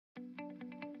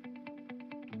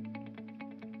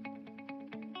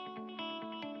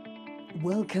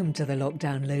Welcome to the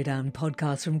Lockdown Lowdown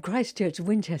podcast from Christchurch,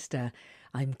 Winchester.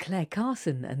 I'm Claire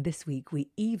Carson, and this week we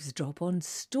eavesdrop on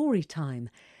story time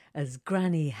as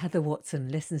Granny Heather Watson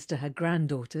listens to her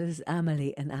granddaughters,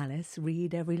 Amelie and Alice,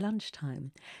 read every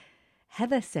lunchtime.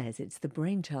 Heather says it's the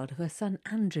brainchild of her son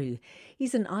Andrew.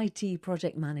 He's an IT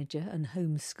project manager and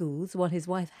homeschools, while his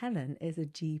wife Helen is a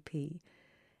GP.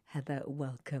 Heather,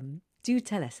 welcome. Do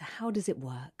tell us, how does it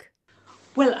work?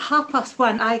 Well, at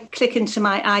 1:30, I click into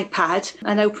my iPad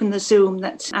and open the Zoom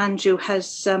that Andrew has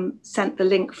sent the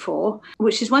link for,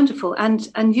 which is wonderful.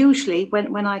 And usually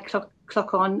when I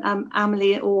clock on,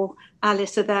 Amelie or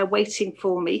Alice are there waiting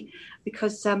for me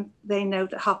because they know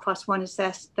that 1:30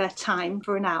 is their time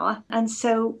for an hour. And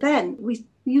so then we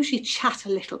usually chat a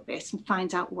little bit and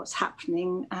find out what's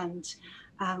happening and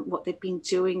what they've been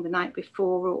doing the night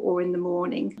before or in the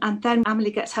morning. And then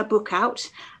Amelie gets her book out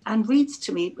and reads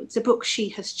to me. It's a book she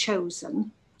has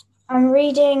chosen. I'm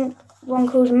reading one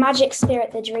called Magic Spirit,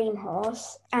 the Dream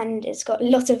Horse, and it's got a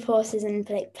lot of horses and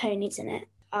ponies in it.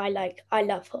 I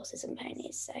love horses and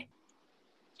ponies. So,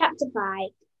 Chapter 5.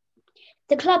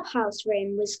 The clubhouse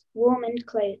room was warm and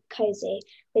cosy,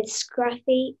 with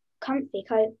scruffy, comfy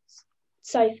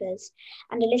sofas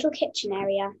and a little kitchen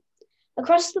area.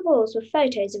 Across the walls were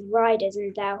photos of riders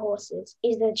and their horses,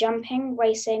 either jumping,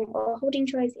 racing, or holding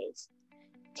trophies.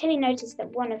 Tilly noticed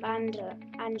that one of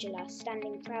Angela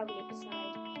standing proudly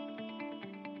beside.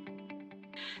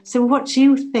 So what do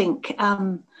you think?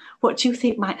 What do you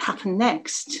think might happen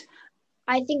next?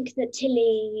 I think that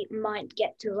Tilly might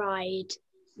get to ride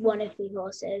one of the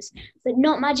horses, but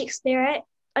not Magic Spirit,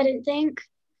 I don't think,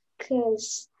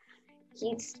 because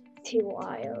he's too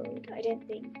wild. I don't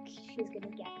think she's going to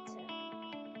get to.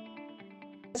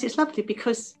 It's lovely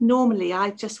because normally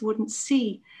I just wouldn't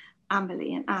see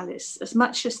Amelie and Alice as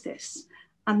much as this.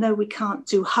 And though we can't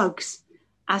do hugs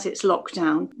as it's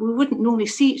lockdown, we wouldn't normally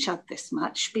see each other this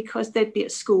much because they'd be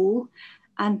at school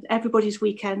and everybody's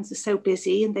weekends are so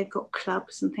busy and they've got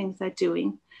clubs and things they're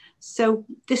doing. So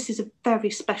this is a very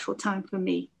special time for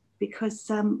me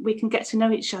because we can get to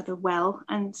know each other well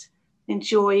and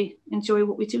enjoy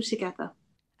what we do together.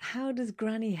 How does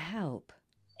Granny help?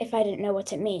 If I didn't know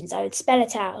what it means, I would spell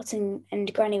it out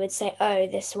and Granny would say, oh,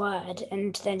 this word,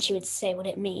 and then she would say what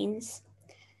it means.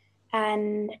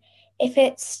 And if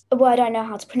it's a word I know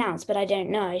how to pronounce, but I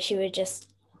don't know, she would just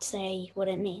say what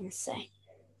it means. So,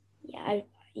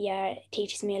 it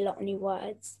teaches me a lot of new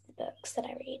words, the books that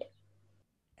I read.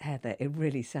 Heather, it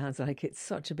really sounds like it's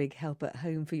such a big help at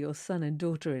home for your son and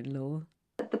daughter-in-law.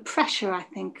 The pressure, I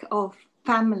think, of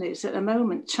families at the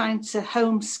moment trying to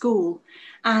homeschool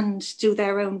and do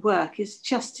their own work is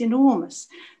just enormous.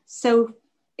 So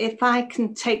if I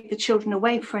can take the children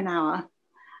away for an hour,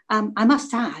 I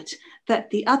must add that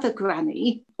the other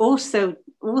granny also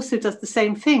does the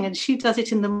same thing, and she does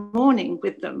it in the morning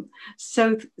with them.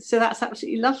 So that's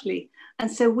absolutely lovely.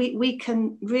 And so we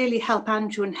can really help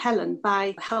Andrew and Helen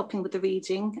by helping with the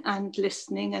reading and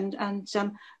listening and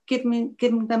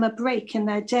giving them a break in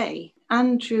their day.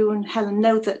 Andrew and Helen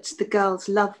know that the girls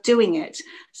love doing it,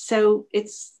 so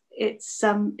it's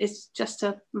just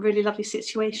a really lovely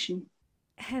situation.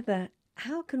 Heather,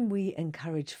 how can we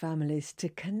encourage families to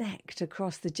connect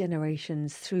across the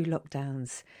generations through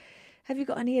lockdowns? Have you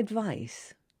got any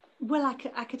advice? Well,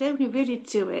 I could only really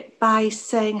do it by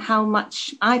saying how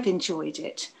much I've enjoyed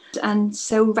it, and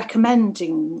so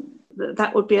recommending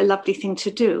that would be a lovely thing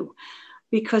to do.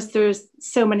 Because there's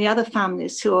so many other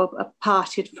families who are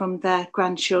parted from their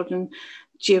grandchildren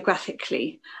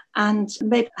geographically and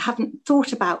maybe haven't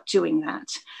thought about doing that.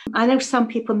 I know some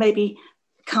people maybe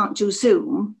can't do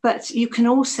Zoom, but you can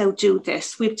also do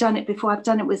this. We've done it before. I've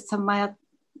done it with a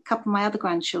couple of my other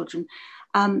grandchildren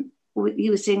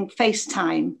using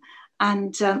FaceTime.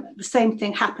 And the same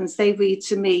thing happens. They read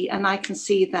to me and I can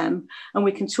see them and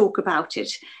we can talk about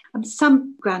it. And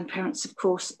some grandparents, of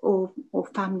course, or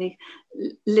family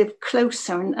live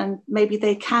closer and maybe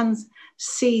they can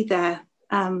see their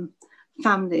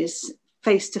families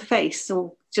face to face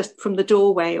or just from the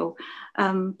doorway.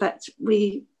 But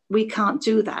we can't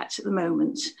do that at the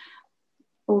moment.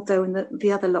 Although in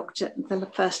the other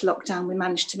the first lockdown, we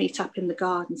managed to meet up in the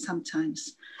garden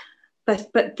sometimes.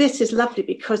 But this is lovely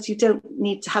because you don't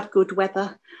need to have good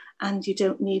weather and you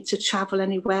don't need to travel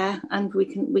anywhere, and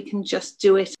we can just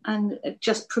do it and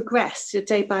just progress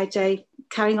day by day,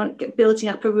 carrying on, building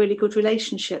up a really good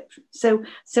relationship. So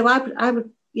I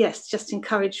would just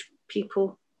encourage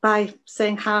people by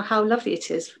saying how lovely it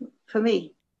is for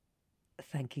me.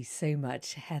 Thank you so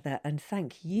much, Heather, and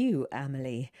thank you,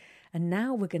 Amelie. And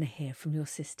now we're going to hear from your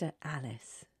sister,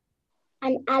 Alice.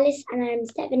 I'm Alice and I'm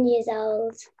 7 years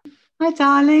old. Hi,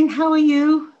 darling. How are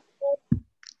you?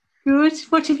 Good.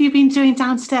 What have you been doing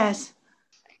downstairs?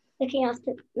 Looking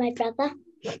after my brother.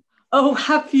 Oh,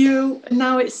 have you?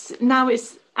 Now it's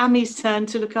Ami's turn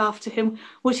to look after him.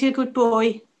 Was he a good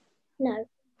boy? No,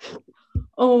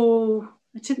 Oh,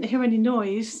 I didn't hear any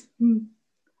noise.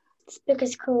 this book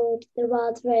is called The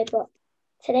Wild Robot.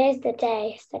 Today is the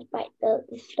day, said Whitebill.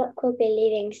 The flock will be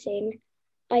leaving soon.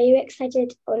 Are you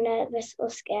excited or nervous or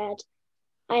scared?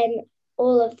 I am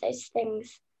all of those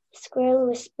things. The squirrel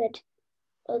whispered,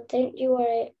 well, don't you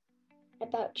worry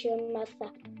about your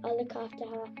mother. I'll look after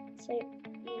her, so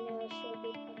you know she'll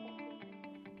be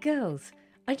perfect. Girls,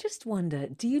 I just wonder,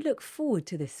 do you look forward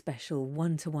to this special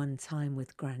one-to-one time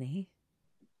with Granny?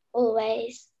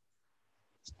 Always.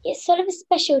 It's sort of a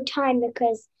special time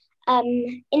because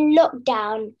in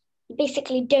lockdown, you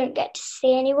basically don't get to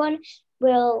see anyone.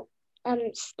 We're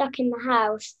stuck in the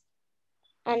house,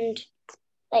 and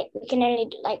we can only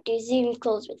do Zoom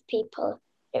calls with people.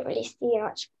 Don't really see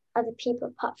much other people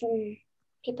apart from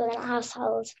people in our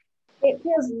household. It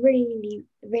feels really,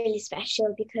 really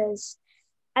special because,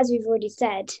 as we've already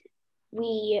said,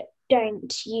 we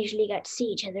don't usually get to see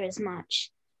each other as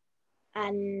much.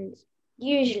 And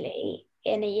usually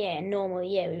in a normal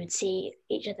year, we would see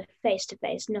each other face to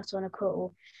face, not on a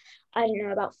call. I don't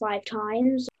know, about 5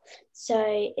 times. So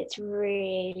it's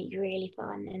really, really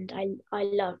fun. And I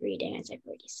love reading, as I've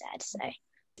already said. So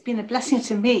it's been a blessing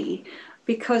to me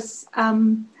because I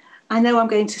know I'm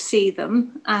going to see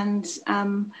them, and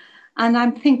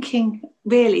I'm thinking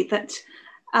really that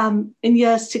in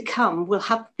years to come we'll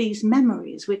have these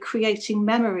memories. We're creating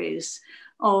memories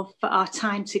of our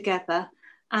time together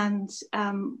and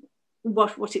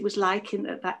what it was like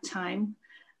at that time.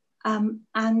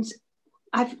 And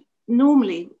I've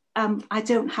normally I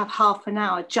don't have half an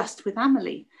hour just with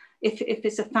Amelie if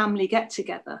it's a family get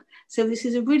together. So this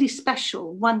is a really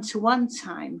special one-to-one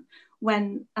time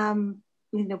when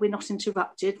we're not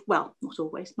interrupted. Well, not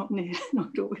always, not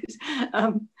always,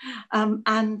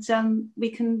 and we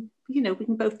can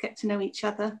both get to know each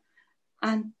other,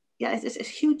 and yeah, it's a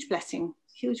huge blessing.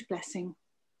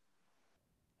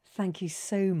 Thank you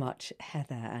so much,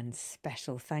 Heather, and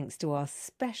special thanks to our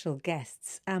special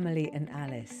guests, Amelie and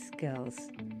Alice. Girls,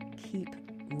 keep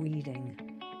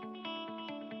reading.